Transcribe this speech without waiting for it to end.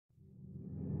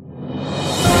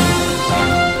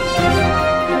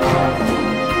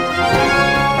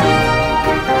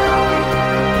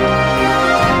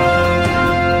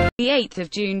of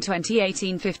June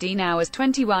 2018, 15 hours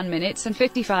 21 minutes and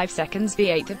 55 seconds. The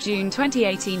 8th of June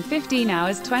 2018, 15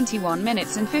 hours 21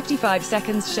 minutes and 55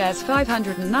 seconds. Shares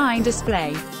 509.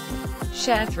 Display.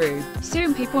 Sharethrough.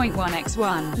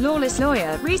 Soompi.1x1. Lawless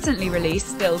lawyer recently released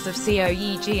stills of Seo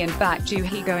Ye-ji and Baek Joo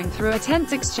Hee going through a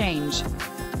tense exchange.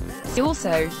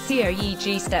 Also, Seo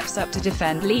Ye-ji steps up to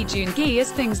defend Lee Joon-gi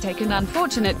as things take an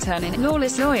unfortunate turn in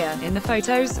Lawless lawyer. In the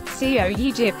photos, Seo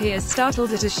Ye-ji appears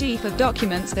startled at a sheaf of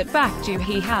documents that Baek Joo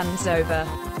Hee hands over.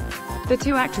 The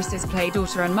two actresses play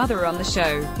daughter and mother on the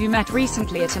show, who met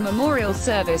recently at a memorial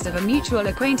service of a mutual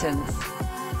acquaintance.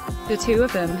 The two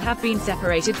of them have been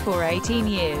separated for 18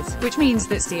 years, which means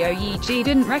that Seo Ye-ji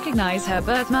didn't recognize her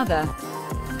birth mother.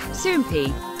 Soompi.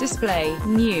 Display.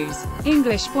 News.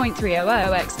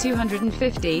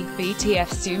 English.300x250, BTF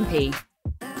Soompi.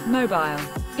 Mobile.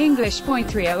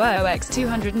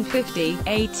 English.300x250,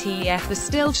 ATF. The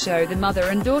stills show the mother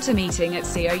and daughter meeting at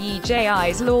Seo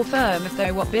Ye-ji's law firm.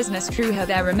 Though what business drew her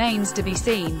there remains to be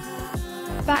seen.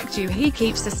 Baek Joo Hee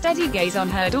keeps a steady gaze on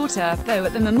her daughter, though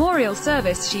at the memorial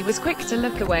service she was quick to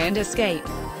look away and escape.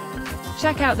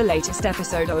 Check out the latest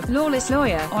episode of Lawless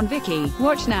Lawyer on Viki.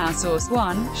 Watch now. Source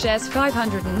 1, shares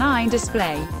 509.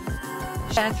 Display.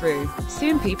 Sharethrough.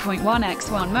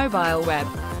 Soompi.1x1. Mobile web.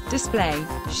 Display.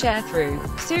 Sharethrough.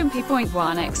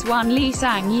 Soompi.1x1. Lee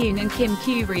Sang-yoon and Kim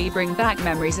Kyu-ri bring back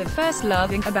memories of first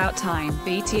loving. About time.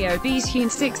 BTOB's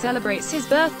Hyun-sik celebrates his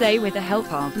birthday with the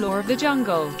help of Law of the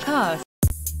Jungle cast.